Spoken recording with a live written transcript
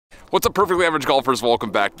What's up, perfectly average golfers?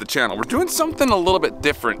 Welcome back to the channel. We're doing something a little bit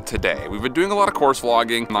different today. We've been doing a lot of course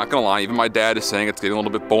vlogging. I'm not gonna lie, even my dad is saying it's getting a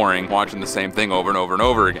little bit boring watching the same thing over and over and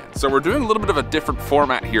over again. So we're doing a little bit of a different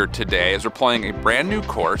format here today as we're playing a brand new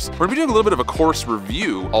course. We're gonna be doing a little bit of a course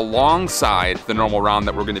review alongside the normal round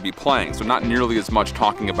that we're gonna be playing. So not nearly as much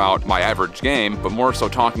talking about my average game, but more so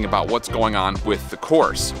talking about what's going on with the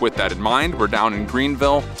course. With that in mind, we're down in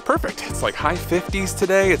Greenville. It's perfect. It's like high 50s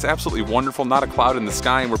today. It's absolutely wonderful, not a cloud in the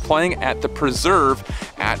sky, and we're playing at the Preserve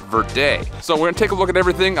at Verdae. So we're gonna take a look at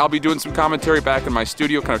everything. I'll be doing some commentary back in my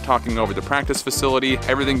studio, kind of talking over the practice facility,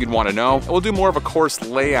 everything you'd want to know. And we'll do more of a course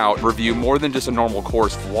layout review, more than just a normal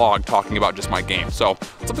course vlog talking about just my game. So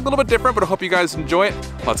something a little bit different, but I hope you guys enjoy it.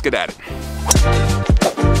 Let's get at it.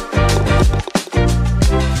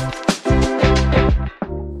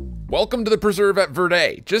 Welcome to the Preserve at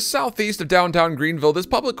Verdae. Just southeast of downtown Greenville, this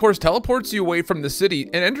public course teleports you away from the city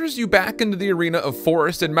and enters you back into the arena of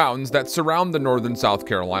forest and mountains that surround the northern South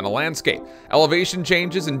Carolina landscape. Elevation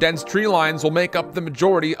changes and dense tree lines will make up the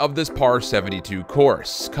majority of this par 72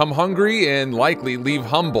 course. Come hungry and likely leave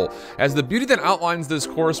humble, as the beauty that outlines this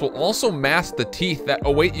course will also mask the teeth that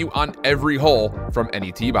await you on every hole from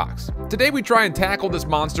any tee box. Today we try and tackle this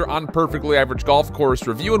monster on Perfectly Average Golf Course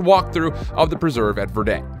review and walkthrough of the Preserve at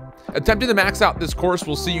Verdae. Attempting to max out this course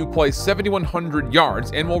will see you play 7,100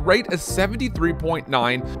 yards and will rate a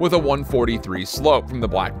 73.9 with a 143 slope from the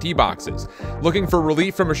black tee boxes. Looking for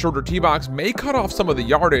relief from a shorter tee box may cut off some of the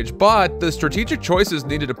yardage, but the strategic choices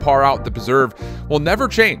needed to par out the Preserve will never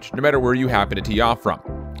change no matter where you happen to tee off from.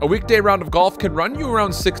 A weekday round of golf can run you around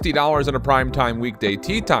 $60 on a primetime weekday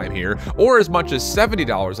tee time here, or as much as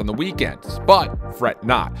 $70 on the weekends. But fret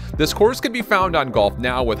not. This course can be found on Golf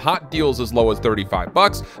Now with hot deals as low as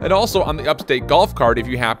 $35, and also on the Upstate Golf Card if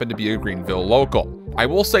you happen to be a Greenville local. I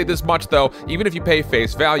will say this much though, even if you pay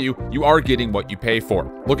face value, you are getting what you pay for.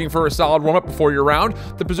 Looking for a solid warm-up before your round?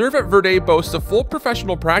 The Preserve at Verdae boasts a full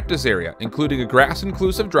professional practice area, including a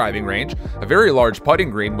grass-inclusive driving range, a very large putting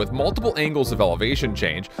green with multiple angles of elevation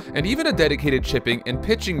change, and even a dedicated chipping and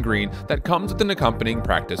pitching green that comes with an accompanying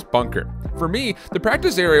practice bunker. For me, the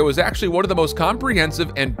practice area was actually one of the most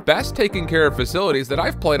comprehensive and best taken care of facilities that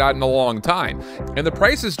I've played at in a long time. And the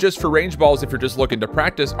prices just for range balls, if you're just looking to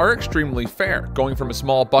practice, are extremely fair, going from a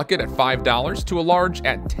small bucket at $5 to a large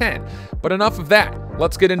at $10. But enough of that.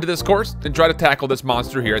 Let's get into this course and try to tackle this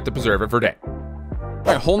monster here at the Preserve at Verdae. All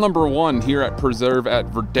right, hole number one here at Preserve at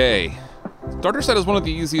Verdae. Starter set is one of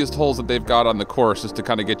the easiest holes that they've got on the course just to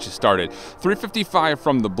kind of get you started. 355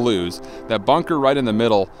 from the blues. That bunker right in the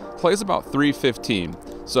middle plays about 315.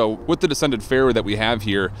 So with the descended fairway that we have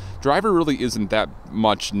here, driver really isn't that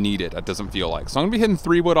much needed, it doesn't feel like. So I'm gonna be hitting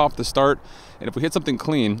 3-wood off the start, and if we hit something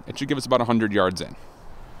clean, it should give us about 100 yards in.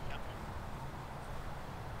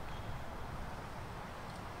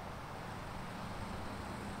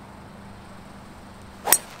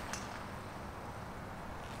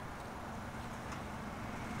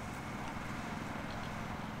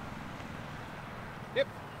 Yep,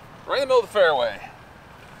 right in the middle of the fairway.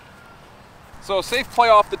 So a safe play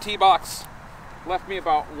off the tee box left me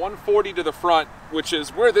about 140 to the front, which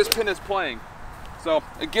is where this pin is playing. So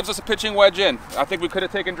it gives us a pitching wedge in. I think we could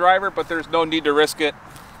have taken driver, but there's no need to risk it.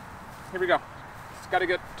 Here we go. It's got to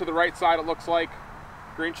get to the right side, it looks like.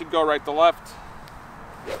 Green should go right to left.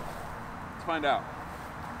 Let's find out.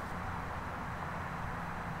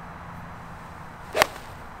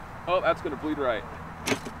 Oh, that's going to bleed right.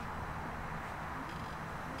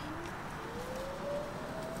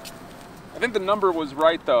 I think the number was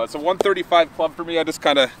right though. It's a 135 club for me. I just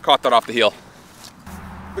kind of caught that off the heel.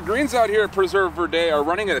 The greens out here at Preserve Verdae are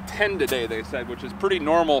running at a 10 today, they said, which is pretty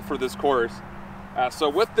normal for this course. So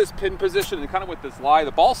with this pin position and kind of with this lie, the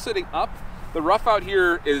ball's sitting up. The rough out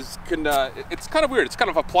here is, it's kind of weird. It's kind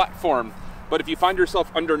of a platform, but if you find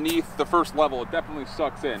yourself underneath the first level, it definitely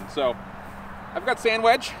sucks in. So I've got sand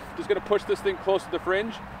wedge. Just gonna push this thing close to the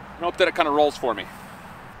fringe and hope that it kind of rolls for me.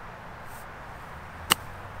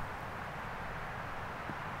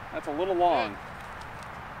 That's a little long.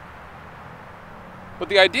 But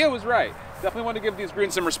the idea was right. Definitely want to give these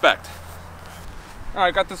greens some respect. All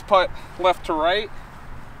right, got this putt left to right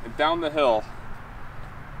and down the hill.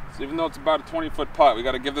 So even though it's about a 20-foot putt, we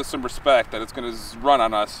got to give this some respect that it's going to run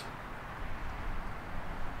on us.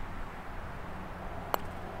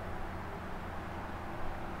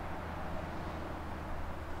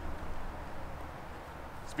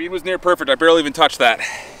 Speed was near perfect. I barely even touched that.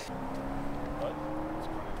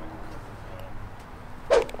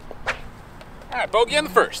 All right, bogey on the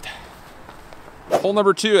first. Hole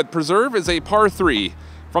number two at Preserve is a par 3.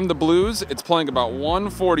 From the blues, it's playing about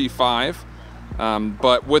 145.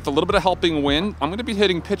 But with a little bit of helping wind, I'm gonna be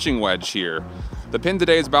hitting pitching wedge here. The pin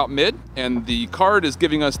today is about mid, and the card is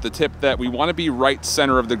giving us the tip that we wanna be right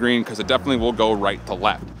center of the green because it definitely will go right to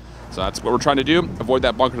left. So that's what we're trying to do, avoid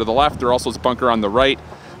that bunker to the left. There also is a bunker on the right.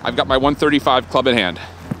 I've got my 135 club in hand.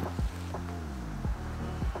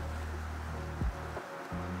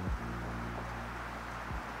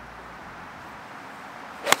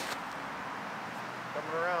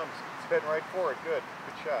 Coming around, it's heading right for it. Good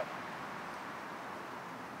shot.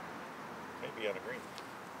 Maybe on a green.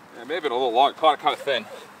 Yeah, maybe a little long, caught it kind of thin.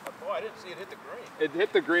 Oh, I didn't see it hit the green. It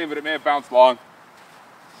hit the green, but it may have bounced long.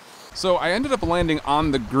 So I ended up landing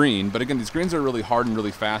on the green, but again, these greens are really hard and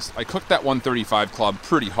really fast. I cooked that 135 club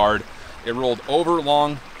pretty hard. It rolled over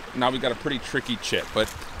long. Now we got a pretty tricky chip, but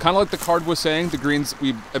kind of like the card was saying, the greens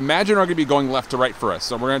we imagine are gonna be going left to right for us.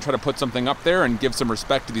 So we're gonna try to put something up there and give some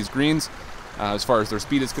respect to these greens. As far as their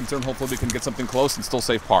speed is concerned, hopefully we can get something close and still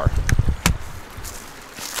save par.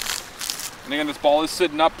 And again, this ball is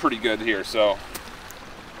sitting up pretty good here, so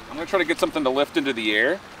I'm gonna try to get something to lift into the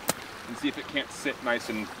air and see if it can't sit nice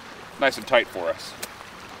and tight for us.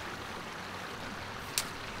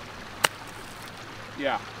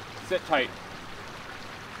 Yeah, sit tight.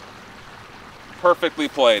 Perfectly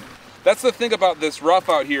played. That's the thing about this rough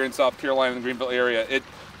out here in South Carolina in the Greenville area.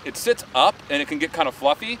 It sits up and it can get kind of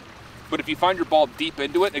fluffy, but if you find your ball deep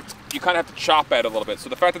into it, you kind of have to chop at it a little bit. So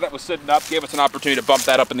the fact that that was sitting up gave us an opportunity to bump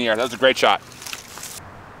that up in the air. That was a great shot.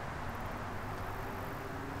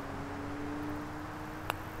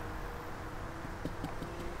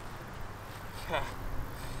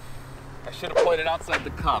 I should have played it outside the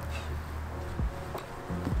cup.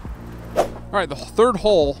 All right, the third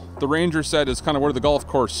hole, the ranger said, is kind of where the golf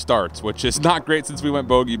course starts, which is not great since we went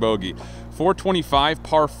bogey. 425,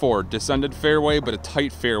 par 4, descended fairway, but a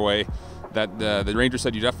tight fairway that the ranger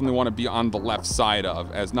said you definitely want to be on the left side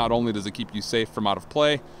of, as not only does it keep you safe from out of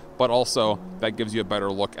play, but also that gives you a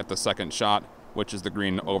better look at the second shot, which is the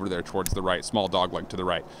green over there towards the right, small dog leg to the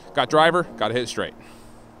right. Got driver, got to hit it straight.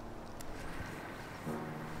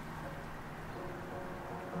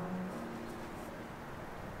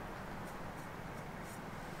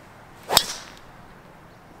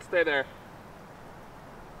 Stay there.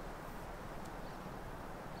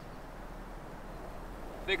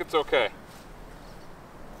 I think it's okay.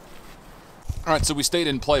 All right, so we stayed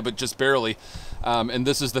in play, but just barely. And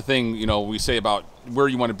this is the thing, you know, we say about where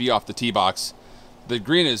you want to be off the tee box. The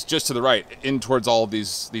green is just to the right, in towards all of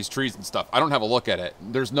these trees and stuff. I don't have a look at it.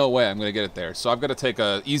 There's no way I'm going to get it there. So I've got to take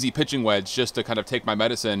a easy pitching wedge just to kind of take my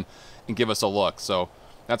medicine and give us a look. So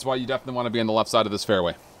that's why you definitely want to be on the left side of this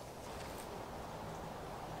fairway.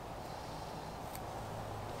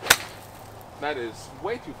 That is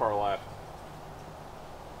way too far left.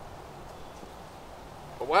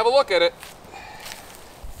 But we'll have a look at it.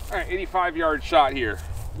 All right, 85-yard shot here.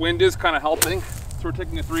 Wind is kind of helping, so we're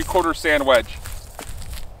taking a 3/4 sand wedge.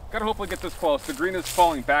 Gotta hopefully get this close. The green is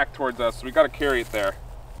falling back towards us, so we gotta carry it there.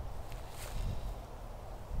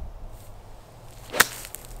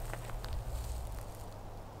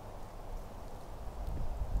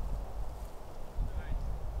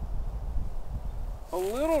 A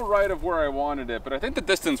little right of where I wanted it, but I think the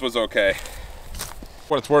distance was okay.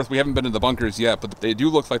 For what it's worth, we haven't been in the bunkers yet, but they do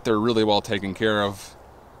look like they're really well taken care of.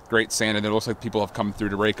 Great sand, and it looks like people have come through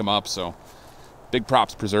to rake them up, so big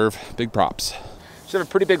props, Preserve, big props. Just have a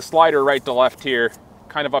pretty big slider right to left here,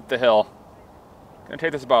 kind of up the hill. Gonna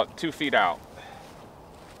take this about 2 feet out.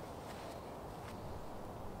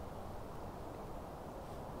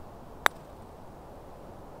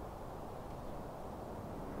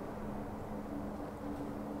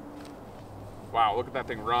 Wow, look at that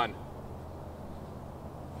thing run.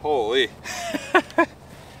 Holy.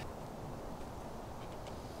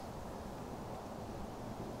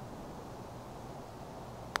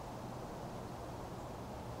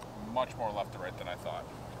 Much more left to right than I thought.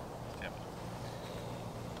 Damn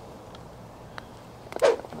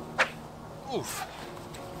it. Oof.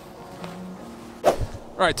 All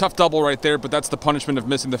right, tough double right there, but that's the punishment of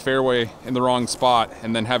missing the fairway in the wrong spot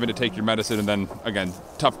and then having to take your medicine, and then, again,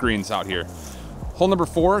 tough greens out here. Hole number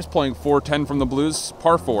 4 is playing 410 from the blues,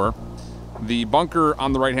 par 4. The bunker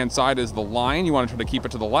on the right-hand side is the line. You want to try to keep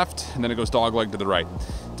it to the left, and then it goes dogleg to the right.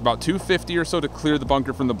 It's about 250 or so to clear the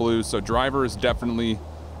bunker from the blues, so driver is definitely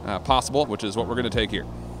possible, which is what we're going to take here.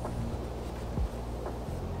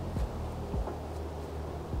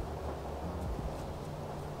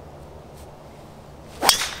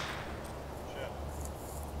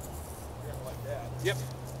 Yep.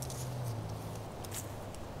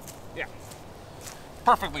 Yeah.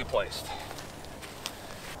 Perfectly placed.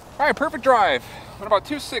 All right, perfect drive. What about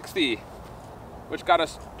 260? which got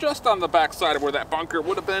us just on the back side of where that bunker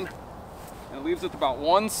would have been. And it leaves us about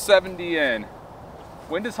 170 in.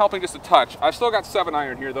 Wind is helping just a touch. I've still got 7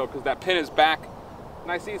 iron here though, because that pin is back.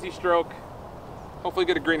 Nice easy stroke. Hopefully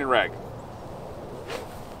get a green and reg.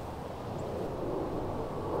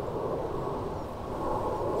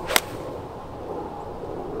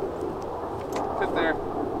 Sit there.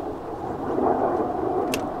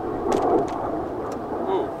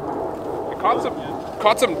 Ooh. I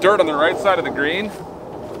caught some dirt on the right side of the green,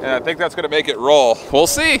 and I think that's gonna make it roll. We'll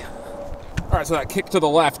see. All right, so that kick to the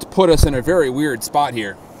left put us in a very weird spot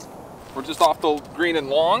here. We're just off the green and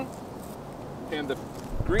long, and the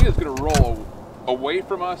green is gonna roll away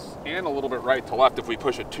from us and a little bit right to left if we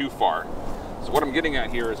push it too far. So what I'm getting at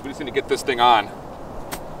here is we just need to get this thing on,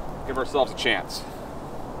 give ourselves a chance.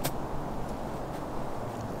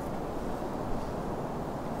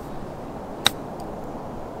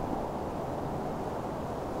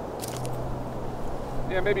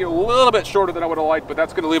 Yeah, maybe a little bit shorter than I would have liked, but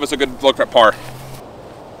that's going to leave us a good look at par.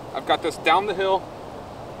 I've got this down the hill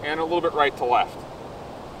and a little bit right to left.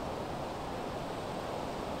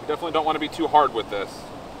 You definitely don't want to be too hard with this.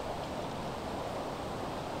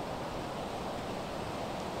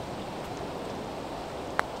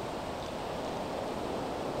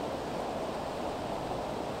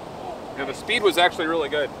 Yeah, the speed was actually really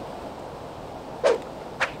good.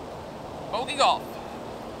 Bogey golf.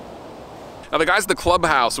 Now the guys at the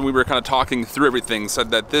clubhouse, when we were kind of talking through everything,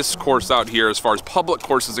 said that this course out here, as far as public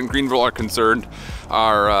courses in Greenville are concerned,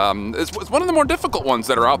 it's one of the more difficult ones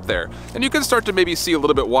that are out there. And you can start to maybe see a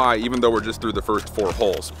little bit why, even though we're just through the first 4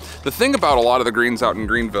 holes. The thing about a lot of the greens out in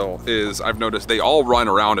Greenville is I've noticed they all run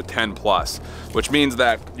around a 10 plus, which means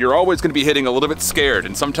that you're always going to be hitting a little bit scared.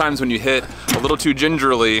 And sometimes when you hit a little too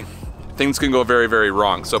gingerly, things can go very, very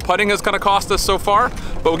wrong. So putting has kind of cost us so far.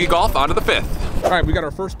 Bogey golf onto the 5th. All right, we got our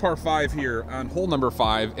first par 5 here on hole number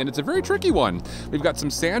 5, and it's a very tricky one. We've got some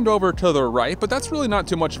sand over to the right, but that's really not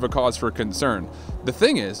too much of a cause for concern. The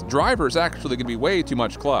thing is, driver is actually gonna be way too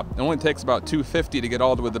much club. It only takes about 250 to get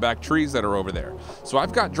all the way to the back trees that are over there. So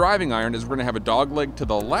I've got driving iron as we're gonna have a dog leg to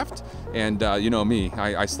the left, and you know me,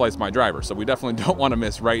 I slice my driver, so we definitely don't wanna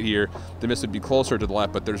miss right here. The miss would be closer to the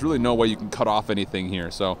left, but there's really no way you can cut off anything here.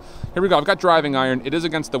 So here we go, I've got driving iron. It is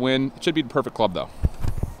against the wind. It should be the perfect club though.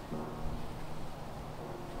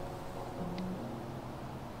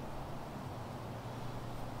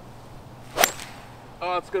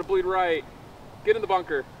 Oh, it's gonna bleed right. Get in the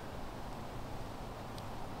bunker.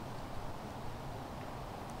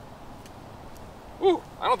 Ooh,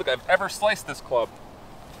 I don't think I've ever sliced this club.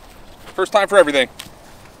 First time for everything.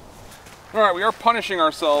 All right, we are punishing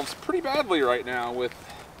ourselves pretty badly right now with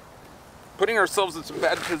putting ourselves in some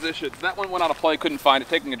bad positions. That one went out of play, couldn't find it,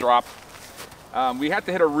 taking a drop. We had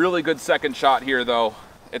to hit a really good second shot here though.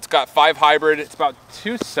 It's got 5 hybrid, it's about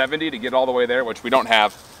 270 to get all the way there, which we don't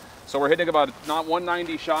have. So we're hitting about not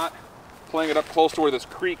 190 shot, playing it up close to where this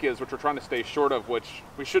creek is, which we're trying to stay short of, which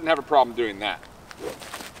we shouldn't have a problem doing that.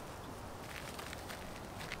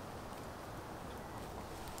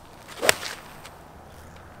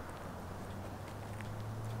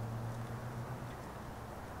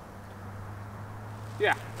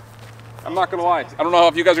 Yeah, I'm not gonna lie. I don't know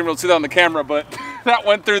if you guys are able to see that on the camera, but that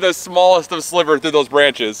went through the smallest of sliver through those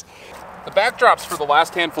branches. The backdrops for the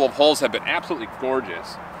last handful of holes have been absolutely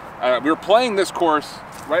gorgeous. We were playing this course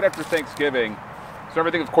right after Thanksgiving, so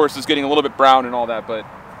everything, of course, is getting a little bit brown and all that, but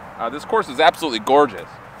this course is absolutely gorgeous.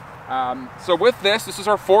 So with this is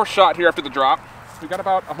our 4th shot here after the drop. We got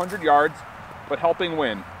about 100 yards, but helping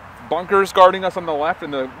win. Bunkers guarding us on the left,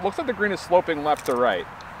 and looks like the green is sloping left to right.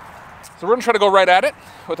 So we're gonna try to go right at it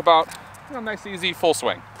with about a nice, easy, full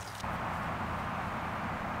swing.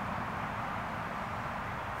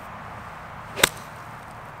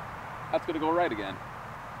 That's gonna go right again.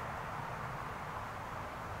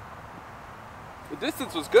 The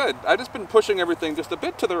distance was good. I've just been pushing everything just a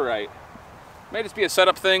bit to the right. May just be a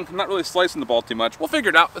setup thing. I'm not really slicing the ball too much. We'll figure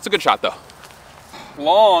it out. It's a good shot though.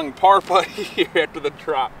 Long par putt here after the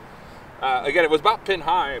drop. Again, it was about pin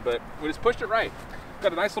high, but we just pushed it right.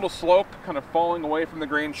 Got a nice little slope kind of falling away from the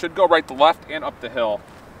green. Should go right to left and up the hill.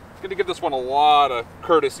 Gonna give this one a lot of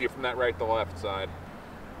courtesy from that right to left side.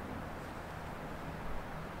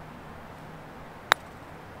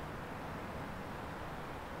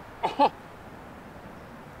 Oh.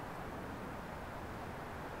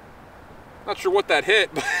 Not sure what that hit,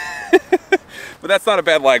 but that's not a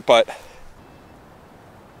bad lag putt.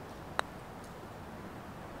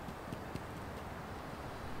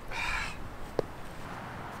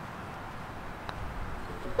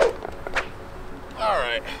 All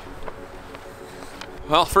right.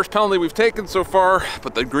 Well, first penalty we've taken so far,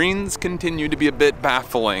 but the greens continue to be a bit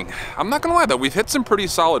baffling. I'm not gonna lie though, we've hit some pretty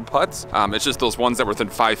solid putts. It's just those ones that were within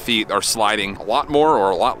 5 feet are sliding a lot more or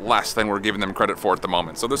a lot less than we're giving them credit for at the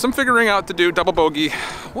moment. So there's some figuring out to do, double bogey.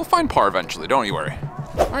 We'll find par eventually, don't you worry.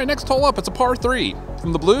 All right, next hole up, it's a par 3.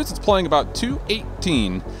 From the blues, it's playing about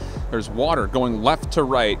 218. There's water going left to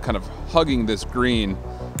right, kind of hugging this green,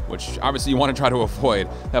 which obviously you want to try to avoid.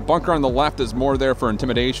 That bunker on the left is more there for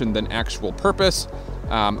intimidation than actual purpose.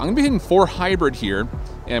 I'm gonna be hitting 4 hybrid here,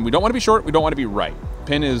 and we don't want to be short, we don't want to be right.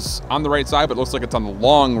 Pin is on the right side, but it looks like it's on the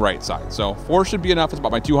long right side. So 4 should be enough. It's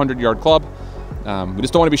about my 200-yard club. We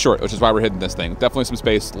just don't want to be short, which is why we're hitting this thing. Definitely some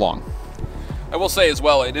space long. I will say as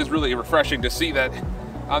well, it is really refreshing to see that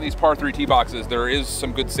on these par 3 tee boxes, there is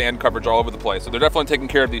some good sand coverage all over the place. So they're definitely taking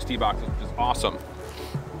care of these tee boxes, which is awesome.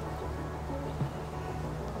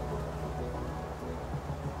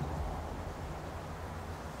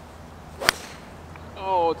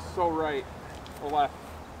 Oh, it's so right or left.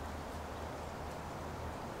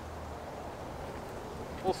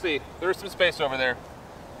 We'll see. There's some space over there.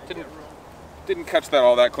 Didn't catch that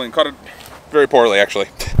all that clean. Caught it very poorly, actually.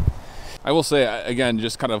 I will say, again,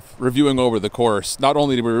 just kind of reviewing over the course, not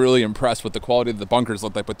only did we really impressed with the quality that the bunkers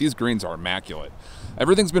look like, but these greens are immaculate.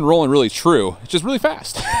 Everything's been rolling really true. It's just really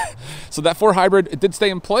fast. So that 4 hybrid, it did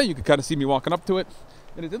stay in play. You could kind of see me walking up to it.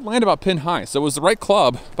 And it did land about pin high. So it was the right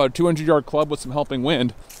club, about a 200-yard club with some helping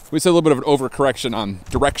wind. We said a little bit of an overcorrection on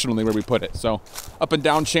directionally where we put it. So up and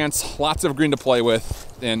down chance, lots of green to play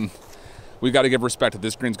with. And we've got to give respect that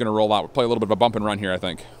this green's going to roll out. We'll play a little bit of a bump and run here, I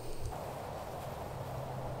think.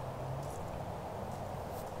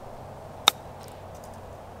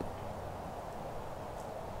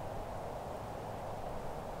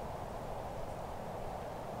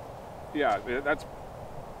 Yeah, that's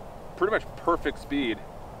pretty much perfect speed.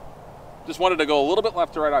 Just wanted to go a little bit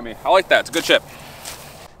left to right on me. I like that, it's a good chip.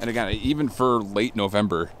 And again, even for late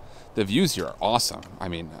November, the views here are awesome. I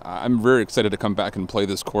mean, I'm very excited to come back and play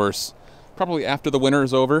this course probably after the winter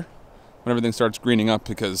is over, when everything starts greening up,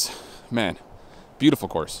 because, man, beautiful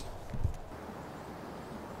course.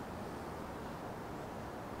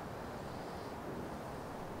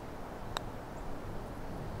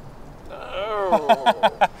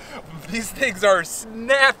 Oh. These things are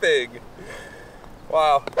snapping.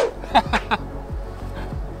 Wow.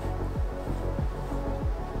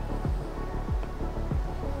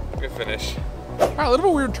 Good finish. All right, a little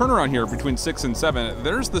bit weird turnaround here between 6 and 7.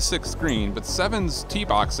 There's the 6th green, but 7's tee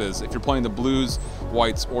boxes, if you're playing the blues,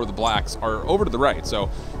 whites, or the blacks, are over to the right. So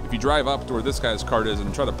if you drive up to where this guy's cart is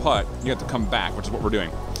and try to putt, you have to come back, which is what we're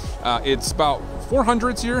doing. It's about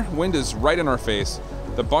 400s here. Wind is right in our face.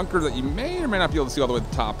 The bunker that you may or may not be able to see all the way to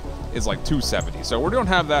the top is like 270. So we don't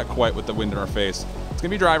have that quite with the wind in our face. It's gonna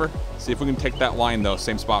be driver. See if we can take that line though,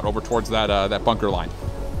 same spot over towards that, that bunker line.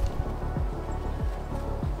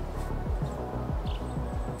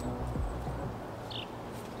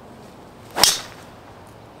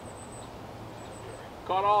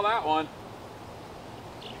 Caught all that one.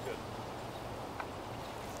 I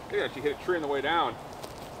think I actually hit a tree on the way down.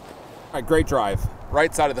 All right, great drive.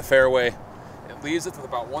 Right side of the fairway. It leaves it with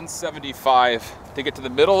about 175 to get to the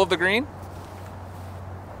middle of the green.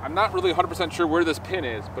 I'm not really 100% sure where this pin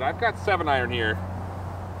is, but I've got 7-iron here.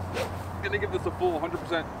 I'm gonna give this a full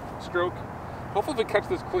 100% stroke. Hopefully if we catch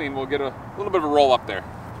this clean, we'll get a little bit of a roll up there.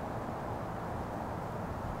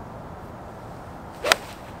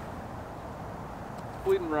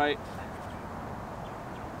 Bleeding right.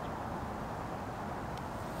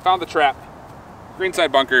 Found the trap.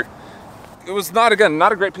 Greenside bunker. It was not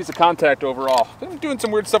a great piece of contact overall. Been doing some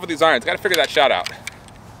weird stuff with these irons. Got to figure that shot out.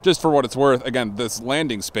 Just for what it's worth, again, this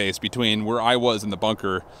landing space between where I was in the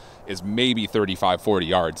bunker is maybe 35, 40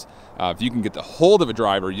 yards. If you can get the hold of a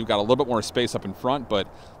driver, you've got a little bit more space up in front, but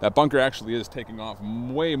that bunker actually is taking off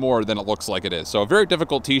way more than it looks like it is. So a very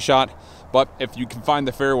difficult tee shot, but if you can find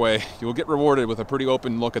the fairway, you will get rewarded with a pretty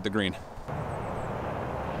open look at the green.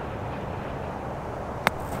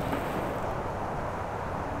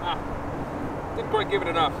 Didn't quite give it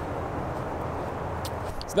enough.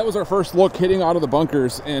 So that was our first look hitting out of the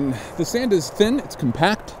bunkers, and the sand is thin, it's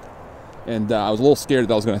compact, and I was a little scared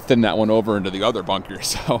that I was going to thin that one over into the other bunker,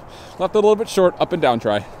 so left it a little bit short, up and down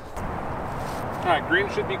try. All right, green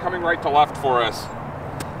should be coming right to left for us.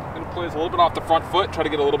 Going to place a little bit off the front foot, try to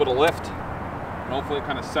get a little bit of lift, and hopefully it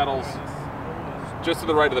kind of settles just to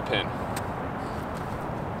the right of the pin.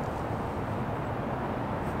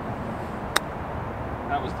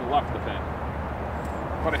 That was to the left of the pin.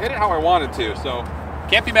 But I hit it how I wanted to, so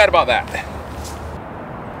can't be mad about that.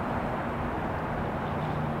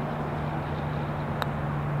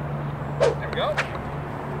 There we go.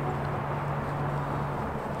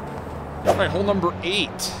 right, hole number 8,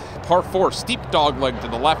 par 4, steep dog leg to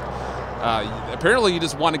the left. Apparently you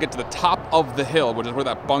just want to get to the top of the hill, which is where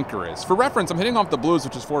that bunker is. For reference, I'm hitting off the blues,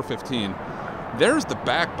 which is 415. There's the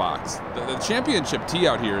back box. The championship tee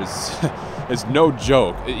out here is no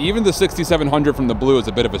joke. Even the 6,700 from the blue is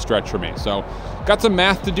a bit of a stretch for me. So got some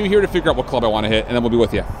math to do here to figure out what club I want to hit, and then we'll be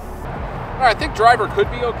with you. All right, I think driver could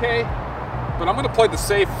be okay, but I'm going to play the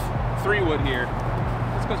safe 3-wood here.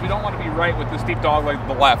 That's because we don't want to be right with the steep dog leg to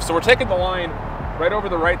the left. So we're taking the line right over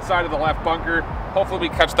the right side of the left bunker. Hopefully we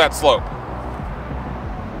catch that slope.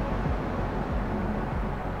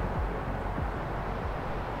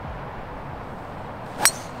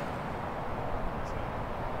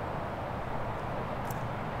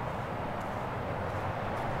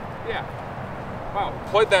 Yeah. Wow,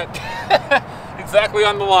 played that exactly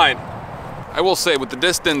on the line. I will say, with the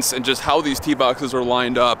distance and just how these tee boxes are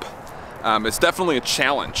lined up, it's definitely a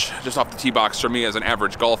challenge just off the tee box for me as an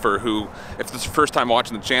average golfer who, if this is your first time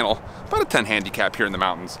watching the channel, about a 10 handicap here in the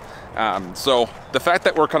mountains. So the fact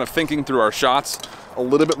that we're kind of thinking through our shots a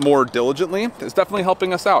little bit more diligently is definitely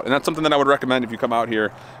helping us out. And that's something that I would recommend if you come out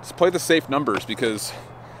here, is play the safe numbers, because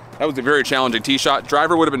that was a very challenging tee shot.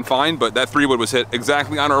 Driver would have been fine, but that 3-wood was hit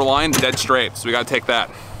exactly on our line, dead straight. So we got to take that.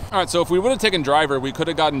 All right, so if we would have taken driver, we could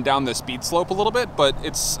have gotten down the speed slope a little bit, but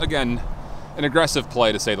it's, again, an aggressive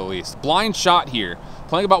play to say the least. Blind shot here,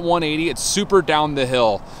 playing about 180, it's super down the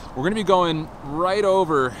hill. We're gonna be going right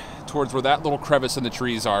over towards where that little crevice in the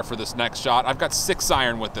trees are for this next shot. I've got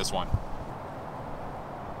 6-iron with this one.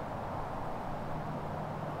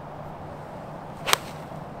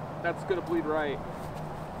 That's gonna bleed right.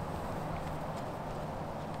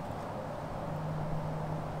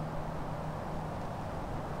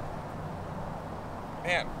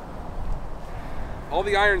 Man, all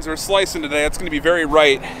the irons are slicing today. It's going to be very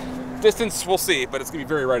right. Distance, we'll see, but it's going to be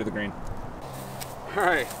very right of the green. All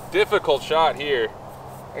right, difficult shot here.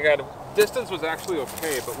 Distance was actually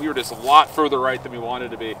okay, but we were just a lot further right than we wanted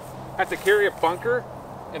to be. Had to carry a bunker,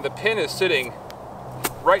 and the pin is sitting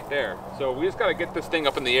right there. So we just got to get this thing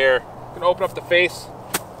up in the air. Going to open up the face.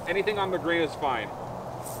 Anything on the green is fine.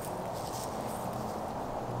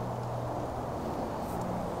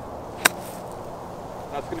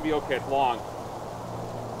 That's going to be okay. It's long.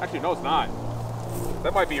 Actually, no, it's not.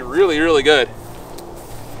 That might be really, really good.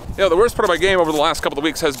 You know, the worst part of my game over the last couple of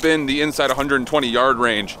weeks has been the inside 120-yard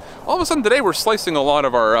range. All of a sudden today, we're slicing a lot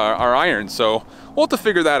of our irons, so we'll have to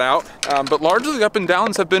figure that out. But largely, the up and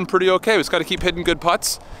downs have been pretty okay. We just got to keep hitting good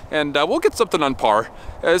putts, and we'll get something on par.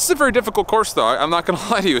 This is a very difficult course, though. I'm not going to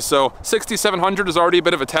lie to you. So 6,700 is already a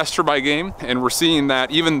bit of a test for my game, and we're seeing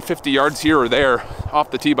that even 50 yards here or there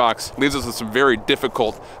off the tee box leaves us with some very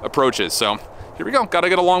difficult approaches. So here we go. Got to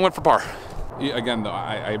get a long one for par. Again, though,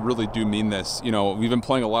 I really do mean this. You know, we've been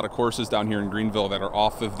playing a lot of courses down here in Greenville that are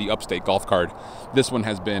off of the upstate golf card. This one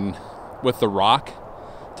has been, with the rock,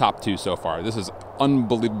 top 2 so far. This is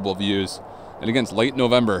unbelievable views. And again, it's late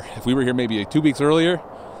November. If we were here maybe 2 weeks earlier,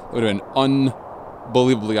 it would have been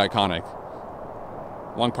unbelievably iconic.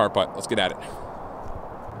 Long par putt. Let's get at it.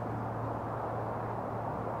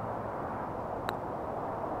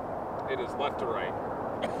 It is left to right.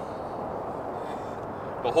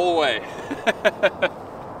 The whole way.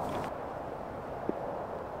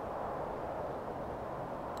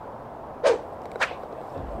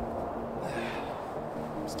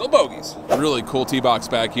 Still bogeys. Really cool tee box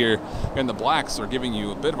back here, and the blacks are giving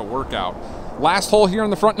you a bit of a workout. Last hole here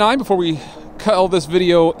on the front 9 before we call this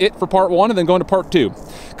video it for part 1 and then go into part 2.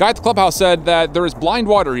 Guy at the clubhouse said that there is blind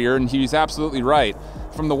water here, and he's absolutely right.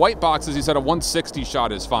 From the white boxes, he said a 160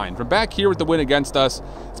 shot is fine. From back here with the wind against us,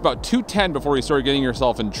 it's about 210 before you start getting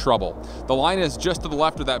yourself in trouble. The line is just to the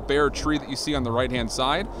left of that bare tree that you see on the right-hand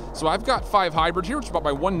side. So I've got 5 hybrid here, which is about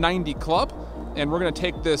my 190 club, and we're gonna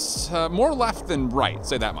take this more left than right,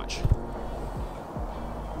 say that much.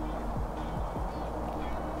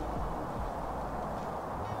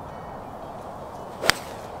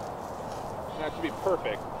 That should be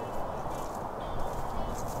perfect.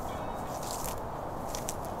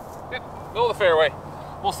 Middle of the fairway.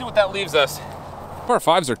 We'll see what that leaves us. Par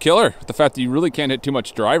 5s are killer, with the fact that you really can't hit too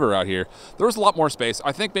much driver out here. There was a lot more space.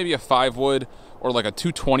 I think maybe a 5-wood or like a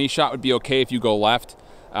 220 shot would be okay if you go left.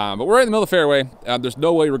 But we're right in the middle of the fairway. There's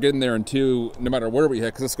no way we're getting there in 2, no matter where we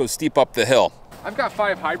hit, because this goes steep up the hill. I've got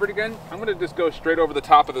 5 hybrid again. I'm gonna just go straight over the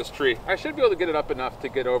top of this tree. I should be able to get it up enough to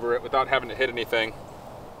get over it without having to hit anything.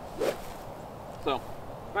 So,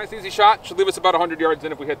 nice easy shot. Should leave us about 100 yards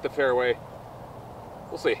in if we hit the fairway.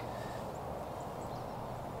 We'll see.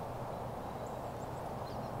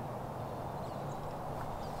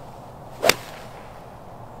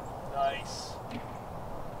 Nice.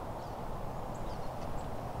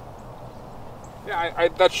 Yeah,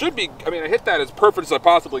 that should be, I mean, I hit that as perfect as I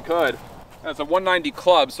possibly could. That's a 190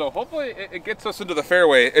 club, so hopefully it gets us into the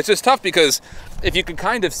fairway. It's just tough because if you can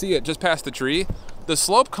kind of see it just past the tree, the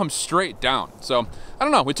slope comes straight down. So, I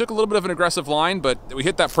don't know, we took a little bit of an aggressive line, but we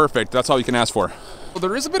hit that perfect. That's all you can ask for. Well,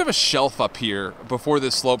 there is a bit of a shelf up here before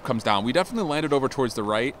this slope comes down. We definitely landed over towards the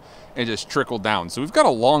right and just trickled down. So we've got a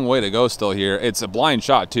long way to go still here. It's a blind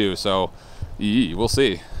shot too, so we'll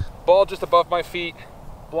see. Ball just above my feet,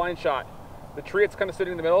 blind shot. The tree, it's kind of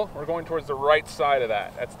sitting in the middle. We're going towards the right side of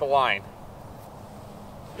that. That's the line.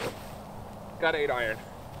 Got 8 iron.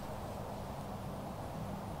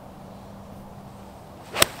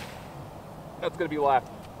 That's gonna be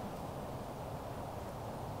left.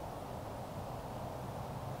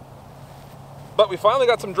 But we finally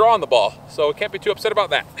got some draw on the ball, so we can't be too upset about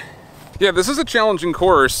that. Yeah, this is a challenging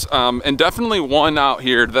course, and definitely one out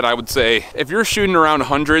here that I would say, if you're shooting around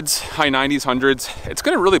hundreds, high 90s, hundreds, it's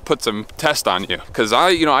gonna really put some test on you. Cause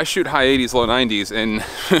I shoot high 80s, low 90s, and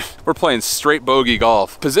we're playing straight bogey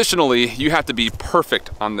golf. Positionally, you have to be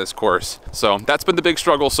perfect on this course. So that's been the big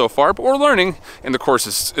struggle so far, but we're learning, and the course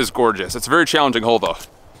is gorgeous. It's a very challenging hole though.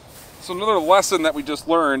 So another lesson that we just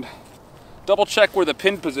learned, double check where the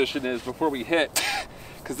pin position is before we hit.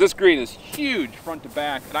 Because this green is huge front to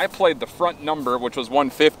back, and I played the front number, which was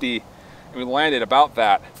 150, and we landed about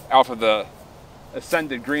that off of the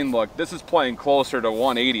ascended green look. This is playing closer to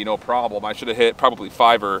 180, no problem. I should have hit probably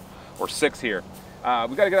 5 or 6 here.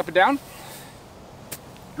 We got to get up and down.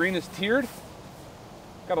 Green is tiered.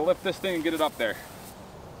 Got to lift this thing and get it up there.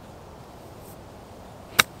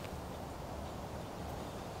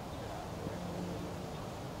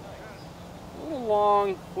 A little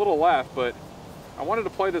long, a little left, but I wanted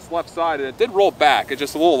to play this left side, and it did roll back. It's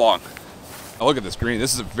just a little long. Oh, look at this green.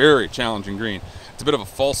 This is a very challenging green. It's a bit of a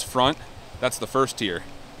false front. That's the first tier.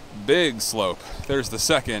 Big slope. There's the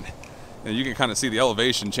second. And you can kind of see the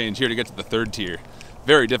elevation change here to get to the third tier.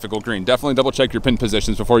 Very difficult green. Definitely double check your pin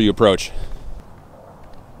positions before you approach.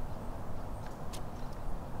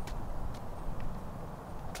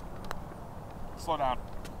 Slow down.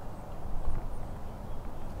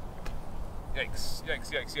 Yikes,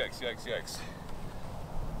 yikes, yikes, yikes, yikes, yikes.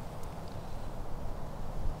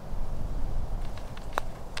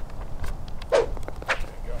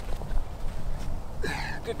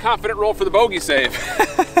 Good confident roll for the bogey save.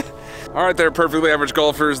 All right there, perfectly average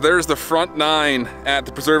golfers. There's the front 9 at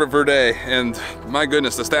the Preserve at Verdae, and my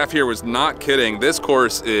goodness, the staff here was not kidding. This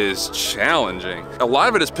course is challenging. A lot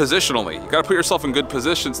of it is positionally. You gotta put yourself in good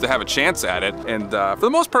positions to have a chance at it, and for the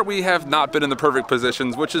most part, we have not been in the perfect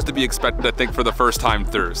positions, which is to be expected, I think, for the first time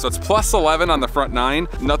through. So it's plus 11 on the front 9.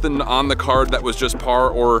 Nothing on the card that was just par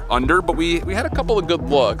or under, but we had a couple of good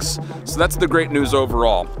looks. So that's the great news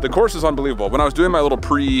overall. The course is unbelievable. When I was doing my little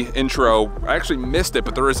pre-intro, I actually missed it,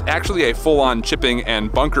 but there is actually a full-on chipping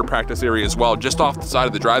and bunker practice area as well, just off the side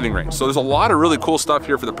of the driving range. So there's a lot of really cool stuff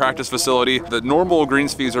here for the practice facility. The normal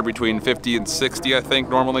greens fees are between 50 and 60, I think,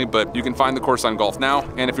 normally, but you can find the course on Golf Now.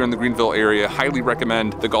 And if you're in the Greenville area, highly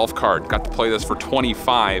recommend the golf card. Got to play this for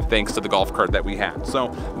 25 thanks to the golf card that we had. So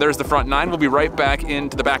there's the front 9. We'll be right back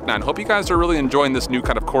into the back 9. Hope you guys are really enjoying this new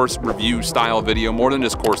kind of course review style video, more than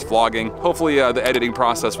just course vlogging. Hopefully the editing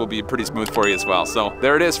process will be pretty smooth for you as well. So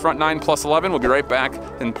there it is, front 9 plus 11. We'll be right back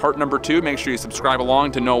in part number 2. Make sure you subscribe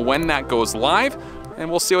along to know when that goes live, and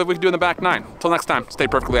we'll see what we can do in the back 9. Until next time, stay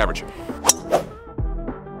perfectly average.